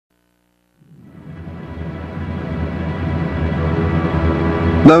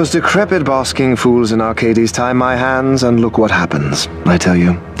Those decrepit basking fools in Arcades tie my hands, and look what happens. I tell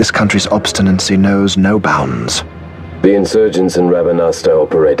you, this country's obstinacy knows no bounds. The insurgents in Rabanasta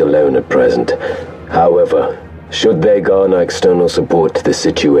operate alone at present. However, should they garner external support, the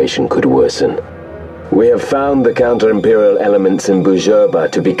situation could worsen. We have found the counter-imperial elements in Bujerba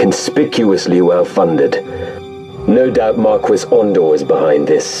to be conspicuously well-funded. No doubt Marquis Ondor is behind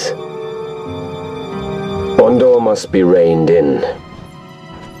this. Ondor must be reined in.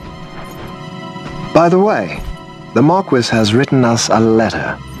 By the way, the Marquis has written us a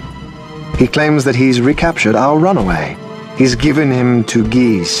letter. He claims that he's recaptured our runaway. He's given him to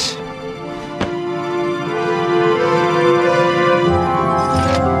Guise.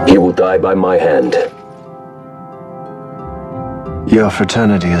 He will die by my hand. Your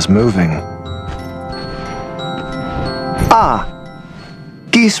fraternity is moving. Ah!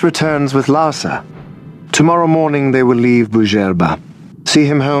 Guise returns with Larsa. Tomorrow morning they will leave Bujerba. See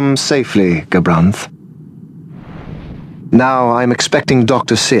him home safely, Gabranth. Now I'm expecting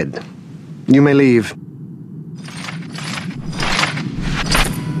Dr. Sid. You may leave.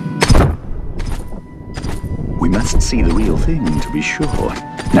 We must see the real thing, to be sure.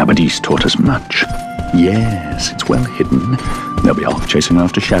 Nabadis taught us much. Yes, it's well hidden. They'll be off chasing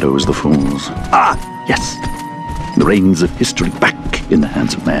after shadows, the fools. Ah, yes! The reins of history back in the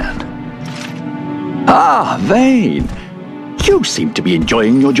hands of man. Ah, Vayne! You seem to be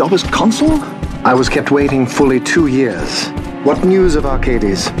enjoying your job as consul? I was kept waiting fully 2 years. What news of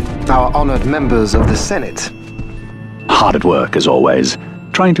Arcades? Our honored members of the Senate? Hard at work, as always,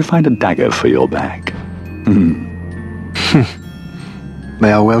 trying to find a dagger for your back.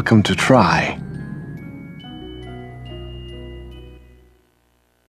 They are welcome to try.